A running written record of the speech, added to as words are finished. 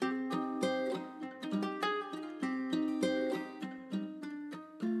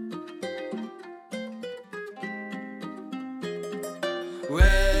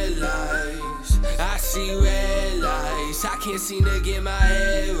Red lights, I see red lights. I can't seem to get my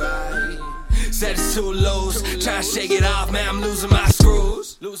head right. Said it's too loose, tryna shake it off, man, I'm losing my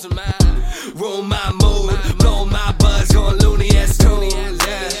screws. Losing my roll my mood, blow my buzz, going loony as tunes.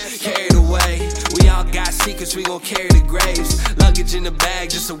 Yeah, carried away. We all got secrets, we gon' carry the graves. Luggage in the bag,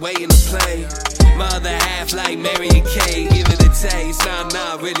 just away in the plane. My other half like Mary and Kay, give it a taste.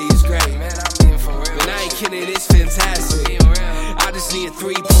 Nah, really it's great. Man, I'm being for real. But I ain't kidding, it's fantastic. I just need a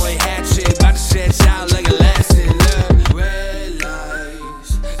 3-point hat trick, about to stretch out like elastic. Look, red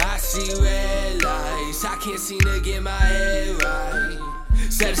lights, I see red lights. I can't seem to get my head right.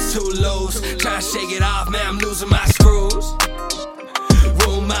 Said it's too loose, tryna shake it off, man, I'm losing my screws.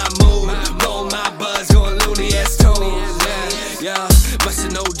 Roll my mood, blow my buzz, going loony as tunes. Yeah,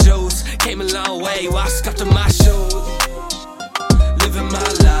 bustin' no juice, came a long way while I scuffed on my shoes. Living my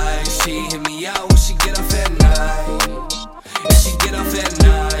life, she hit me out when she get off at night. And she get off at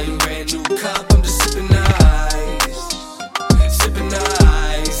night, brand new cup, I'm just sipping ice. Sipping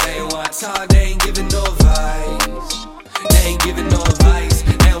ice, they ain't want talk, they ain't giving no advice. They ain't giving no advice,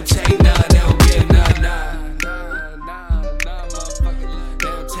 they don't take none, they don't give none, motherfucker. They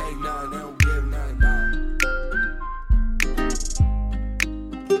don't take none, they don't give none,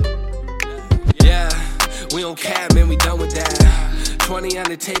 Yeah, we don't cap, man, we done with that. 20 on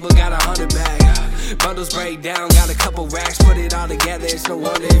the table, got 100 back. Bundles break down, got a couple racks, put it all together, it's no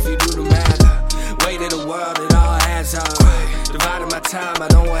wonder if you do the math. Weight of the world, it all adds up. Dividing my time, I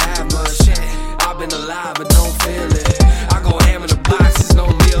don't have much. I've been alive, but don't feel it. I go ham in the boxes, no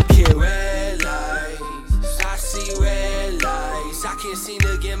meal kit. Red lights, I see red lights. I can't seem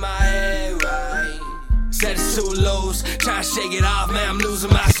to get my head right. Said it's too loose, tryna shake it off, man, I'm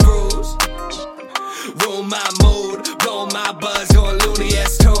losing my screws. Roll my mood, blow my buzz, going loony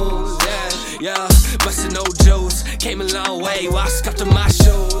as tunes. Yeah, bustin' no juice, came a long way while I scuffed on my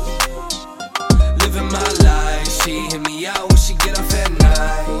shoes. Living my life, she hit me out when she get off at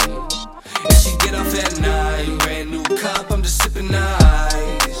night. And she get off at night, brand new cup, I'm just sipping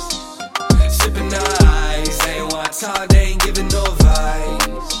ice. Sipping ice, they ain't want talk, they ain't giving no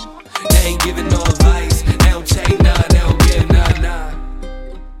advice. They ain't giving no advice.